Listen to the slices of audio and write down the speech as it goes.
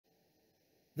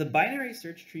The binary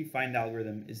search tree find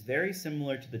algorithm is very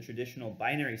similar to the traditional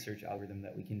binary search algorithm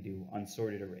that we can do on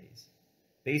sorted arrays.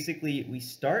 Basically, we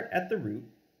start at the root,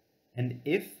 and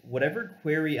if whatever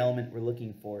query element we're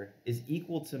looking for is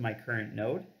equal to my current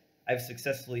node, I've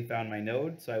successfully found my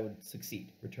node, so I would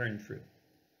succeed, return true.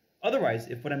 Otherwise,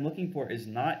 if what I'm looking for is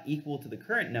not equal to the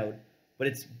current node, but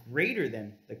it's greater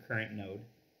than the current node,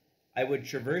 I would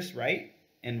traverse right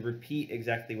and repeat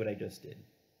exactly what I just did.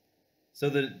 So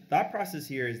the thought process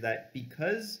here is that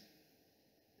because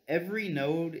every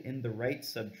node in the right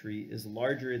subtree is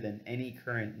larger than any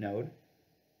current node,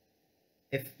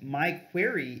 if my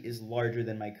query is larger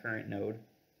than my current node,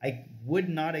 I would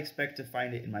not expect to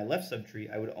find it in my left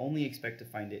subtree. I would only expect to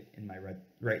find it in my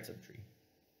right subtree.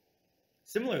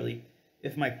 Similarly,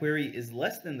 if my query is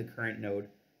less than the current node,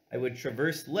 I would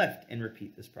traverse left and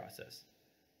repeat this process.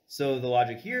 So the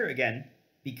logic here, again,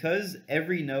 because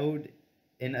every node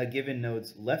in a given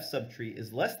node's left subtree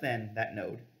is less than that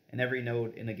node, and every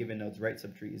node in a given node's right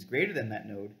subtree is greater than that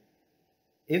node,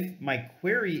 if my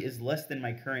query is less than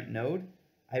my current node,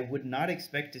 I would not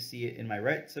expect to see it in my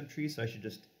right subtree, so I should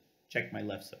just check my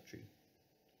left subtree.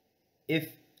 If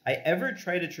I ever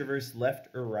try to traverse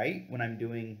left or right when I'm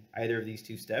doing either of these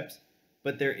two steps,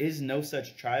 but there is no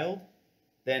such child,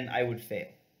 then I would fail.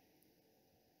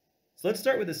 So let's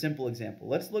start with a simple example.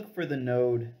 Let's look for the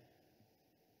node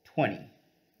 20.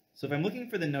 So if I'm looking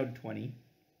for the node 20,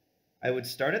 I would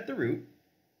start at the root.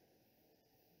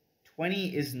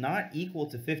 20 is not equal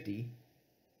to 50,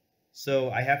 so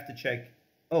I have to check,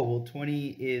 oh, well,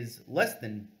 20 is less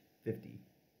than 50.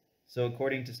 So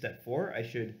according to step 4, I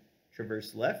should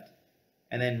traverse left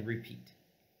and then repeat.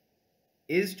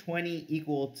 Is 20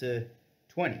 equal to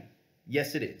 20?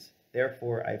 Yes, it is.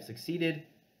 Therefore, I've succeeded.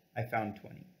 I found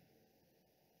 20.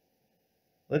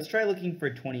 Let's try looking for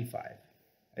 25.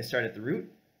 I start at the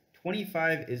root.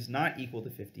 25 is not equal to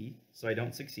 50, so I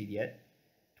don't succeed yet.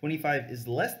 25 is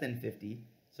less than 50,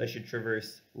 so I should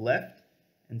traverse left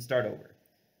and start over.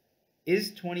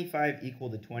 Is 25 equal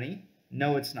to 20?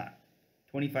 No, it's not.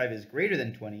 25 is greater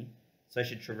than 20, so I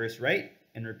should traverse right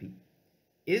and repeat.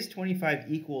 Is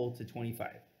 25 equal to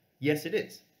 25? Yes, it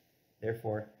is.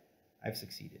 Therefore, I've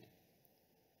succeeded.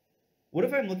 What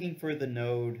if I'm looking for the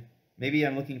node, maybe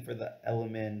I'm looking for the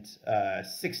element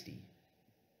 60.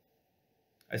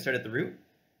 I start at the root.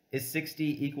 Is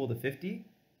 60 equal to 50?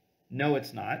 No,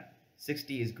 it's not.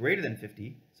 60 is greater than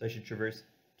 50, so I should traverse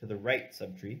to the right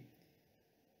subtree.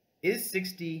 Is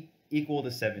 60 equal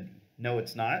to 70? No,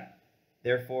 it's not.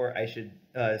 Therefore,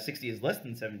 60 is less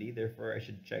than 70, therefore I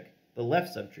should check the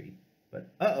left subtree. But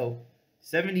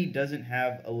 70 doesn't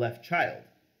have a left child.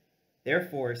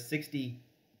 Therefore, 60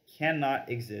 cannot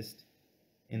exist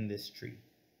in this tree.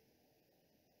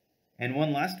 And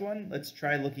one last one, let's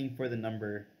try looking for the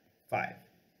number 5.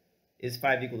 Is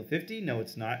 5 equal to 50? No,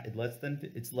 it's not. It's less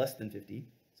than 50,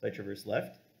 so I traverse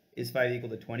left. Is 5 equal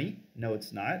to 20? No,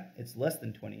 it's not. It's less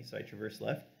than 20, so I traverse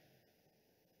left.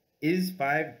 Is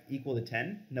 5 equal to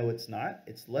 10? No, it's not.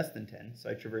 It's less than 10, so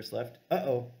I traverse left.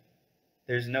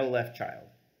 There's no left child.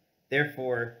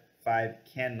 Therefore, 5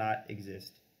 cannot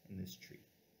exist in this tree.